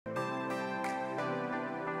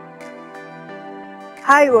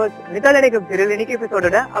Hi was நிதால் இனிக்கும் serial இன்னைக்கு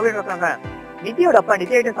எபிசோடோட அப்படின்னு சொல்றாங்க. நித்யோட அப்பா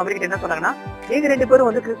நித்யாயிட்ட சமரிக்கிட்ட என்ன சொன்னாங்கன்னா, நீங்க 2 பேரும்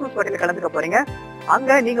வந்து கிறிஸ்துமஸ் பார்ட்டியில கலந்துக்க போறீங்க.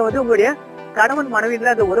 அங்க நீங்க வந்து உங்களுடைய கணவன்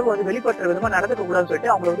மனைவியில அந்த உறவு வந்து வெளிப்படுற விதமா நடந்துக்க கூடாதுன்னு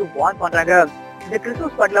சொல்லிட்டு அவங்க வந்து வார்ன் பண்றாங்க. இந்த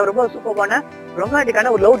கிறிஸ்துமஸ் பார்ட்டில ரொம்ப சூப்பரான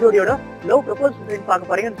ரொமான்டிக்கான ஒரு லவ் ஜோடியோட லவ் ப்ரொபோஸ் சீன்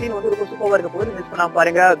பார்க்க போறீங்க. சீன் வந்து ரொம்ப சூப்பரா இருக்க போது மிஸ் பண்ணாம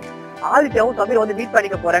பாருங்க. ஆதித்யாவும் சமீர் வந்து மீட்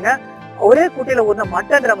பண்ணிக்க போறாங்க. ஒரே கூட்டில ஒரு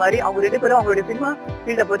மட்டன்ற மாதிரி அவங்க 2 பேரும் அவங்களுடைய சினிமா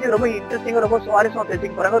ஃபீல்ட பத்தி ரொம்ப இன்ட்ரெஸ்டிங்கா ரொம்ப சுவாரஸ்யமா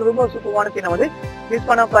பேசிக்க போறாங்க. ரொம்ப சூப்பரான சீனை வந்து மிஸ்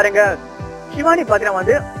பண்ண பாருங்க. சிவானி பாத்தீங்கன்னா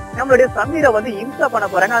வந்து நம்மளுடைய சமீரை வந்து இம்சா பண்ண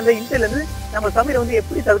போறாங்க. அந்த இம்சையில இருந்து நம்ம சமீரை வந்து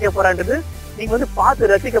எப்படி தவிர்க்க போறான்றது நீங்க வந்து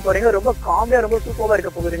பார்த்து ரசிக்க போறீங்க. ரொம்ப காமெடியா ரொம்ப சூப்பரா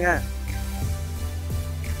இருக்க போகுதுங்க.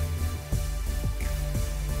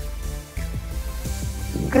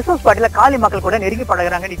 கிறிஸ்துமஸ் பார்ட்டில காலி மக்கள் கூட நெருங்கி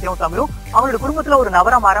பழகுறாங்க நித்யாவும் சமீரும். அவங்களோட குடும்பத்துல ஒரு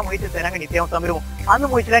நபரா மாற முயற்சி செய்யறாங்க நித்யாவும் சமீரும். அந்த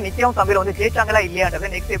முயற்சியில நித்யாவும் சமீரும் வந்து ஜெயிச்சாங்களா இல்லையான்றதை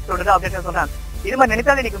நெக்ஸ்ட் எபிசோட அப்டேட் சொல்றாங்க. இது மாதிரி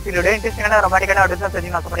நினைத்தாலே நிக்கும் சீரியலோட இன்ட்ரெஸ்டிங்கான ரொமான்டிக்கான அப்டேட்ஸ்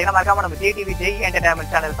தெரிஞ்சுக்க ஆசைப்பட்டீங்கன்னா மறக்காம நம்ம JTV Jai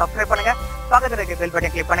entertainment channel subscribe பண்ணுங்க. பக்கத்துல இருக்க பெல்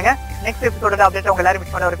பட்டன் கிளிக் பண்ணுங்க. நெக்ஸ்ட் எபிசோட அப்டேட் உங்க எல்லாரும்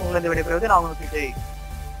மிஸ் பண்ண வரைக்கும் உங்களுக்கு விடைபெறுவது நான் உங்களுக்கு ஜெய்.